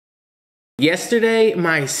Yesterday,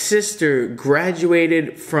 my sister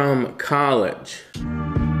graduated from college.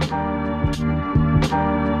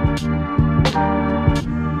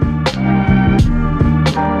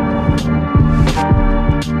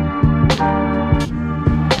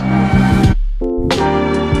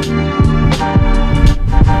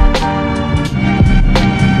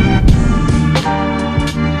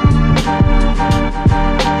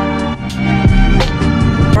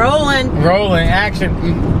 Rolling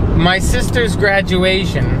action. My sister's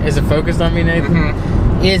graduation, is it focused on me,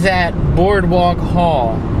 Nathan? Is at Boardwalk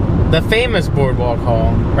Hall. The famous Boardwalk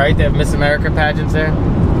Hall, right? They have Miss America pageants there.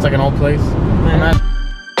 It's like an old place.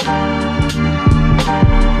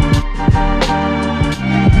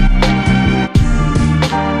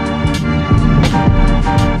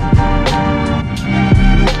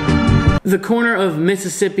 The corner of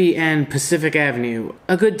Mississippi and Pacific Avenue.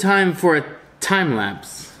 A good time for a time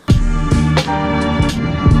lapse.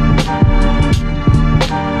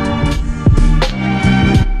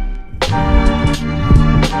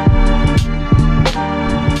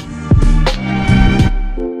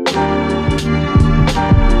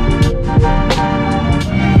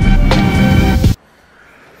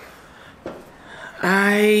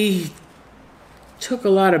 I took a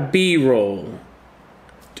lot of B-roll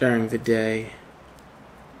during the day.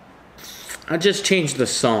 I just changed the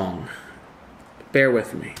song. Bear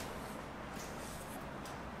with me.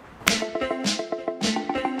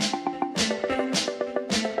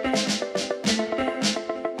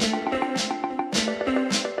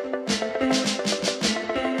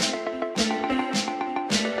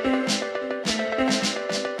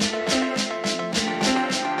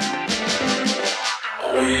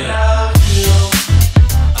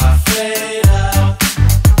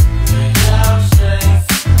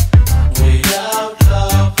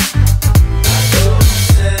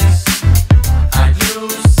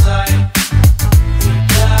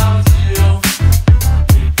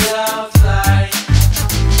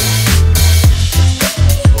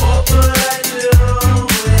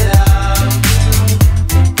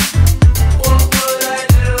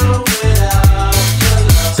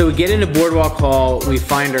 So we get into Boardwalk Hall, we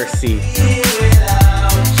find our seat.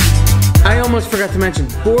 I almost forgot to mention,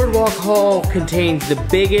 Boardwalk Hall contains the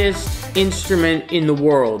biggest instrument in the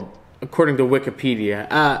world, according to Wikipedia.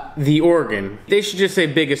 The organ. They should just say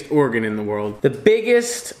biggest organ in the world. The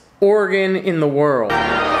biggest organ in the world.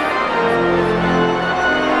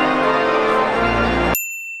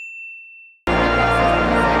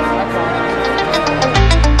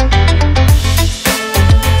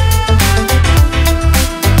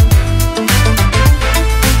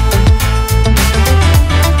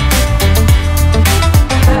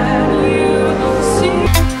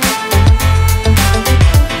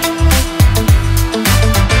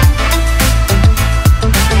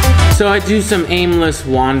 So I do some aimless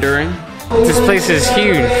wandering. This place is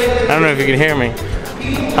huge. I don't know if you can hear me.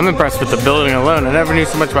 I'm impressed with the building alone. I never knew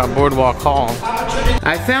so much about Boardwalk Hall.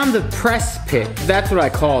 I found the press pit. That's what I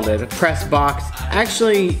called it, a press box.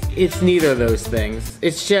 Actually, it's neither of those things.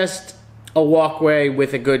 It's just a walkway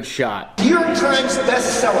with a good shot. New York Times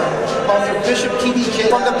bestseller, author Bishop T.D. Jakes,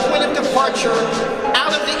 from the point of departure,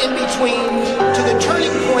 out of the in-between, to the turning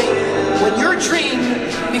point, when your dream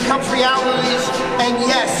becomes realities, and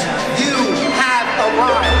yes, you have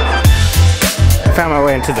arrived. I found my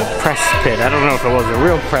way into the press pit. I don't know if it was a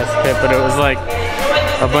real press pit, but it was like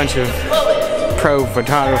a bunch of pro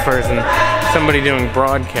photographers and somebody doing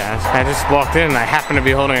broadcast. I just walked in and I happened to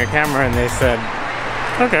be holding a camera and they said,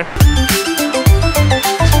 okay.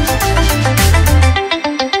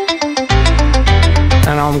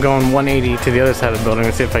 And now I'm going 180 to the other side of the building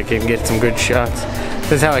to see if I can get some good shots.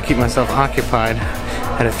 This is how I keep myself occupied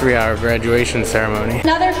at a 3-hour graduation ceremony.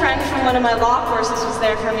 Another friend from one of my law courses was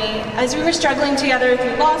there for me as we were struggling together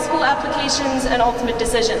through law school applications and ultimate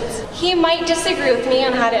decisions. He might disagree with me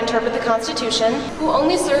on how to interpret the Constitution, who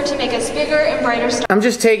only serve to make us bigger and brighter stars. I'm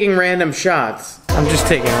just taking random shots.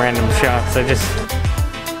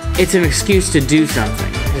 It's an excuse to do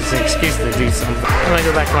something. It's an excuse to do something. I'm gonna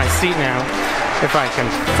go back to my seat now, if I can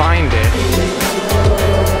find it.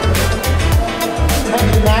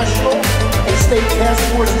 National and state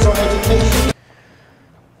task forces on education.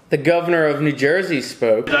 The governor of New Jersey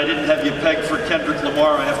spoke. I didn't have you pegged for Kendrick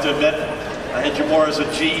Lamar, I have to admit. I had you more as a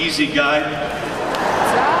G-Eazy guy.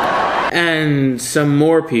 And some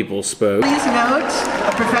more people spoke. Please note,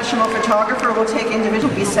 a professional photographer will take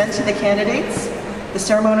individual be sent to the candidates. The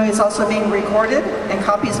ceremony is also being recorded, and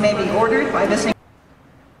copies may be ordered by visiting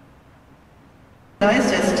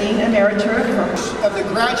as Dean Emerita of the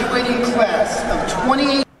graduating class of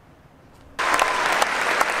 28.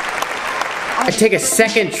 I take a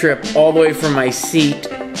second trip all the way from my seat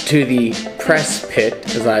to the press pit,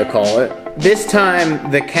 as I call it. This time,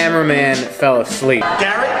 the cameraman fell asleep.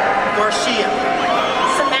 Garrett Garcia.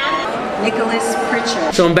 Samantha. Nicholas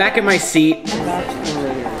Pritchard. So I'm back at my seat.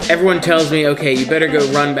 Everyone tells me, okay, you better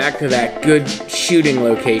go run back to that good shooting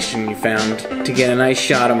location you found to get a nice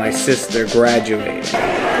shot of my sister graduating.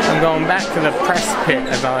 I'm going back to the press pit,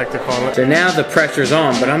 as I like to call it. So now the pressure's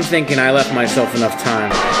on, but I'm thinking I left myself enough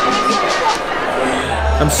time.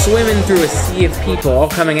 I'm swimming through a sea of people all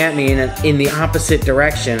coming at me in the opposite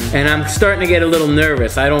direction, and I'm starting to get a little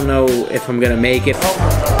nervous. I don't know if I'm gonna make it. I'm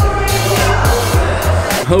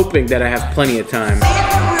hoping that I have plenty of time.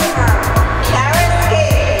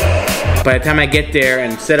 By the time I get there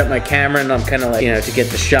and set up my camera, and I'm kind of like, you know, to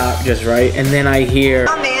get the shot just right, and then I hear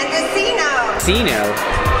Amanda Sino.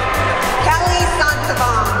 Kelly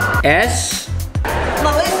Santabon. S.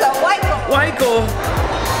 Melissa Weichel.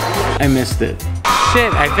 I missed it.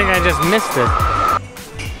 Shit, I think I just missed it.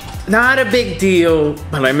 Not a big deal,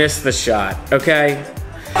 but I missed the shot, okay?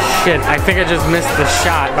 Shit, I think I just missed the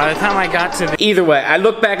shot. By the time I got to the... Either way, I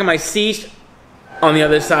look back at my seat on the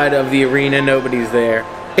other side of the arena, nobody's there.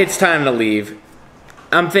 It's time to leave.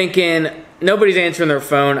 I'm thinking, nobody's answering their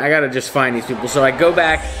phone, I gotta just find these people. So I go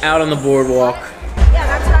back out on the boardwalk. Yeah,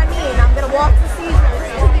 that's what I mean. I'm gonna walk the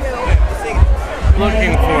Caesars with you.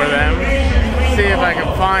 Looking for them. See if I can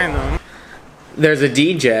find them. There's a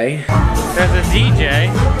DJ. There's a DJ.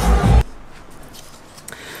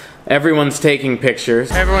 Everyone's taking pictures.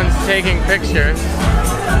 Everyone's taking pictures.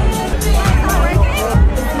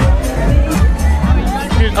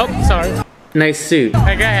 Oh, sorry. Nice suit.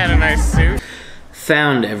 That guy had a nice suit.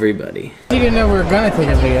 Found everybody. He didn't know we were gonna take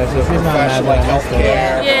a video, so he's not mad like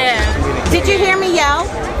healthcare. Yeah. Did you hear me yell?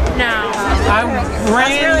 No. I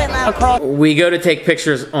ran across. We go to take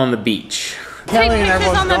pictures on the beach. Take Kelly and pictures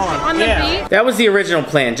everyone's on the gone. beach. That was the original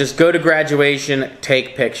plan. Just go to graduation,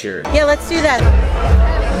 take pictures. Yeah, let's do that.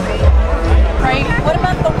 Right? What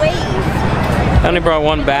about the wave? I only brought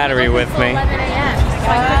one battery with me. 11 a.m.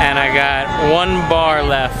 And I got one bar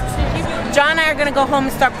left. John and I are gonna go home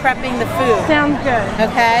and start prepping the food. Sounds good.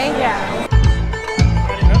 Okay? Yeah.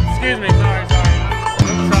 Excuse me, sorry.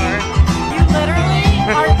 I'm sorry. You literally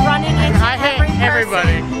are running into I hate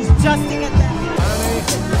everybody. just to get them.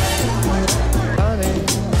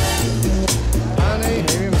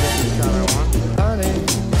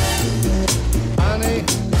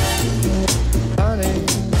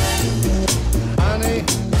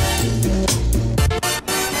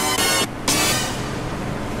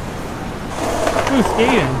 Who's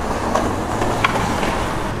skating?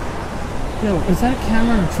 Yo, is that a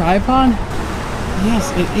camera on a tripod?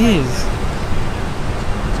 Yes, it is.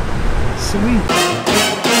 Sweet.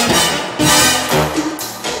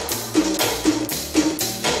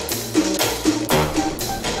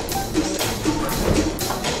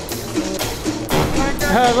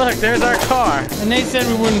 Oh, look, there's our car. And they said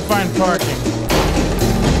we wouldn't find parking.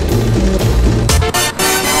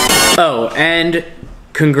 Oh, and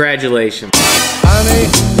congratulations. Honey,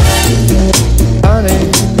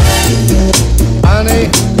 honey,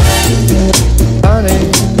 honey.